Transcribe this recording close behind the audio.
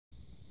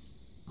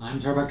I'm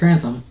Tarbuck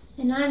Transom.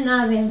 And I'm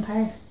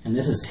NotAVampyre. And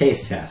this is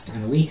Taste Test.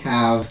 And we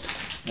have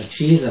a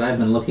cheese that I've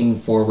been looking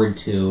forward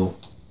to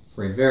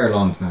for a very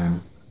long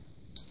time.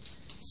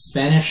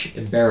 Spanish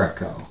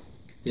Iberico.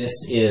 This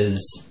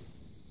is,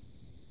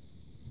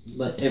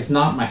 if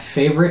not my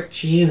favorite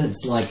cheese,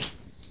 it's like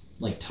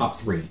top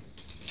 3.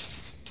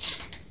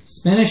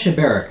 Spanish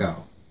Iberico.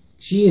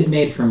 Cheese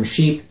made from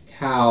sheep,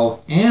 cow,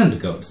 and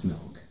goat's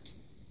milk.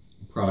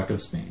 A product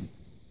of Spain.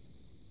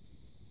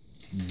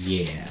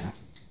 Yeah.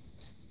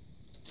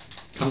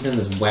 Comes in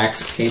this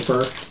wax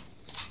paper.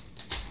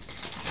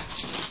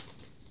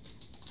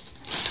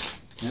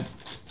 Yep.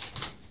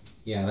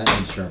 Yeah, that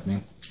needs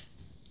sharpening.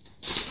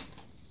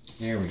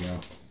 There we go.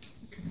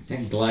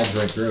 It glides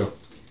right through.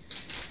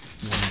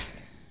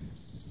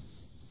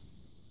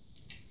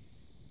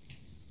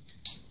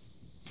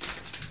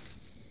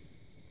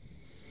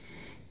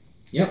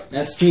 Yep,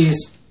 that's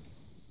cheese.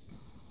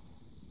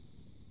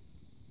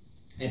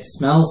 It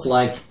smells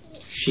like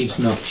sheep's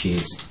milk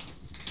cheese.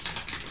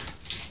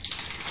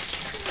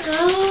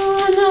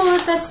 Oh, I know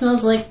what that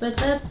smells like, but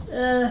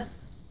that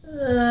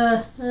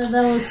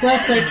looks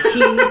less like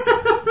cheese.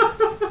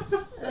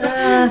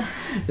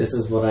 This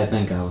is what I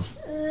think of.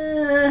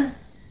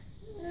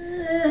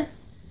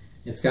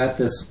 It's got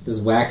this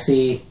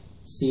waxy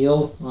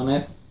seal on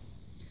it.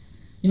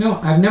 You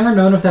know, I've never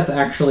known if that's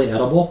actually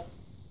edible.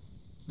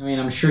 I mean,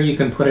 I'm sure you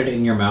can put it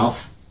in your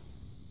mouth,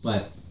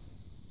 but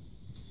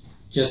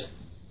just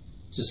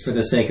for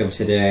the sake of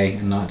today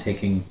and not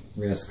taking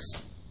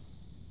risks,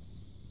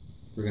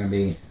 we're gonna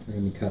be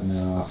cutting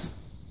that off.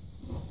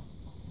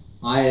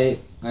 I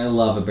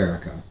love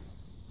Iberico.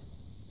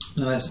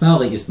 Now that smell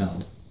that you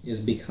smelled is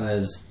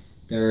because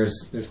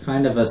there's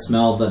kind of a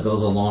smell that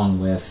goes along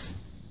with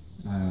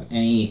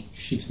any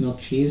sheep's milk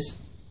cheese.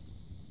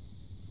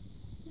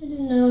 I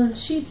didn't know it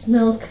was sheep's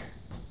milk.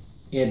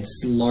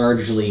 It's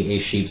largely a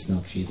sheep's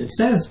milk cheese. It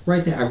says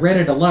right there, I read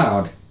it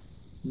aloud,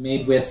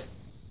 made with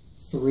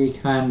 3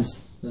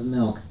 kinds of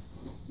milk.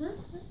 Huh?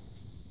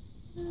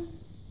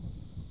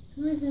 For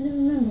some reason I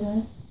didn't remember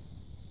that.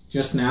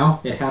 Just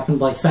now? It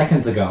happened like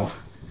seconds ago.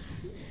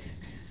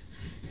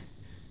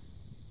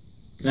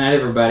 Good night,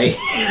 everybody.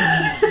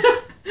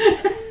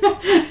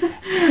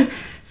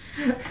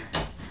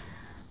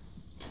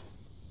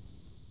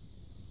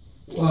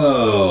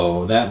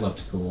 Whoa, that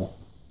looked cool.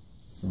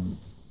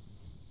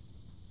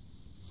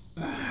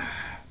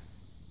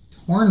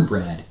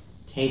 Cornbread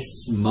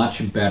tastes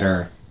much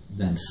better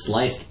than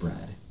sliced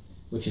bread,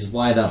 which is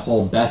why that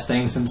whole best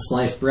thing since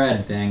sliced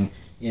bread thing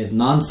is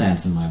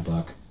nonsense in my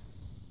book.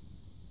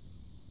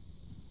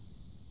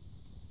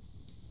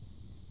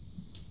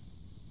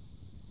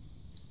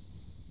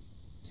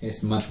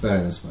 Tastes much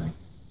better this way.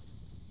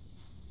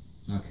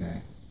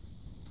 Okay.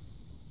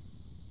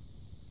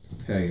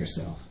 Prepare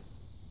yourself.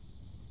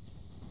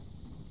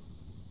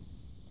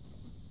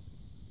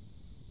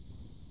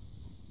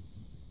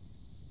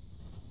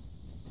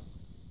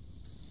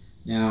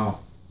 Now,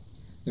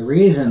 the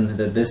reason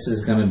that this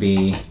is going to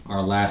be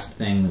our last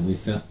thing that we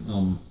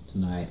film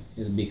tonight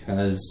is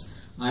because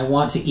I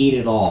want to eat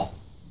it all.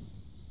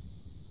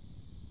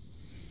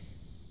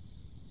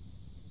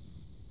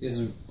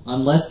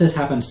 Unless this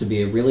happens to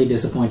be a really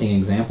disappointing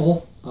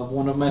example of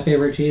one of my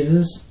favorite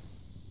cheeses,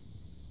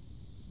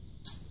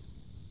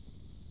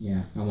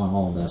 yeah, I want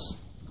all of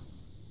this.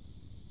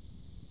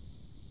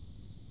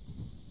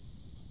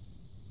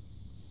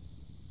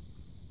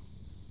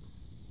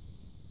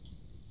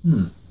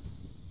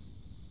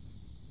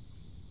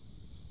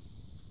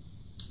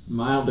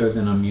 Milder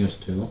than I'm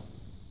used to.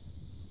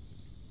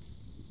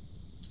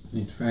 Let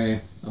me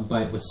try a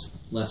bite with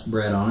less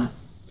bread on it.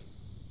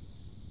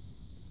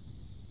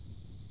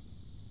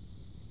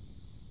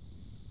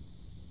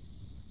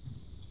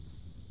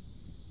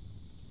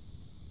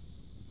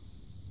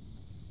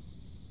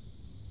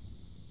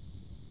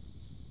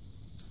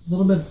 A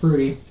little bit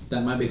fruity.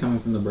 That might be coming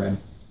from the bread.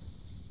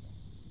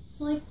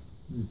 It's like...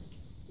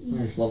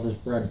 I just love this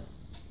bread.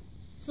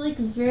 It's like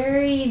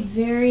very,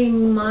 very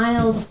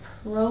mild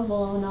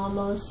provolone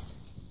almost.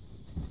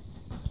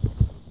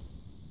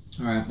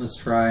 Alright, let's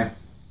try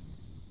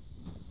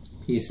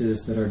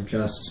pieces that are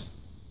just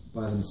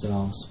by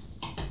themselves.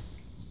 A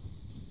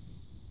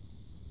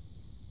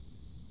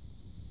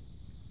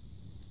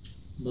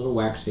little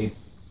waxy.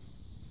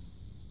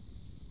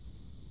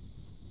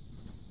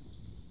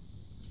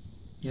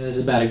 Yeah, this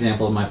is a bad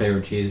example of my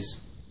favorite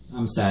cheese.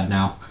 I'm sad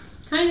now.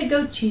 Kind of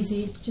goat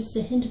cheesy, just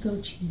a hint of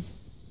goat cheese.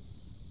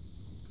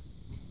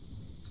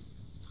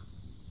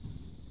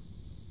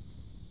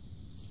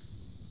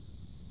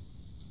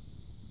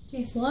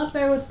 Tastes a lot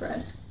better with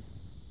bread.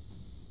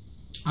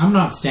 I'm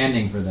not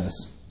standing for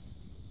this.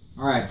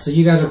 Alright, so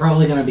you guys are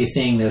probably going to be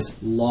seeing this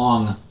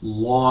long,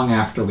 long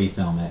after we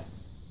film it.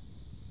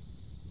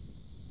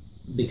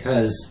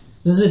 Because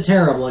this is a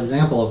terrible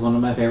example of one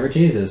of my favorite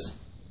cheeses.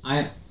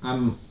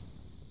 I'm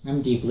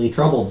deeply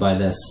troubled by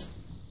this.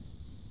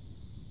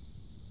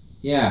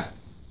 Yeah.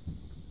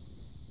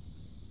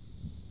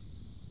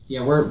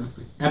 Yeah, we're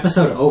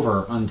episode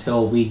over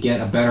until we get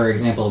a better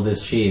example of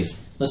this cheese.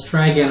 Let's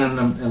try again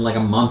in like a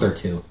month or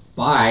two.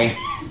 Bye.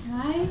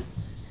 Bye.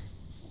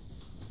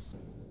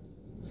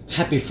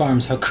 Happy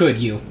Farms, how could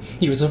you?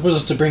 You were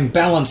supposed to bring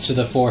balance to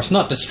the Force,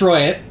 not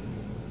destroy it.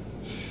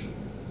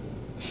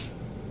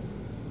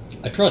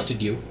 I trusted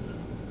you.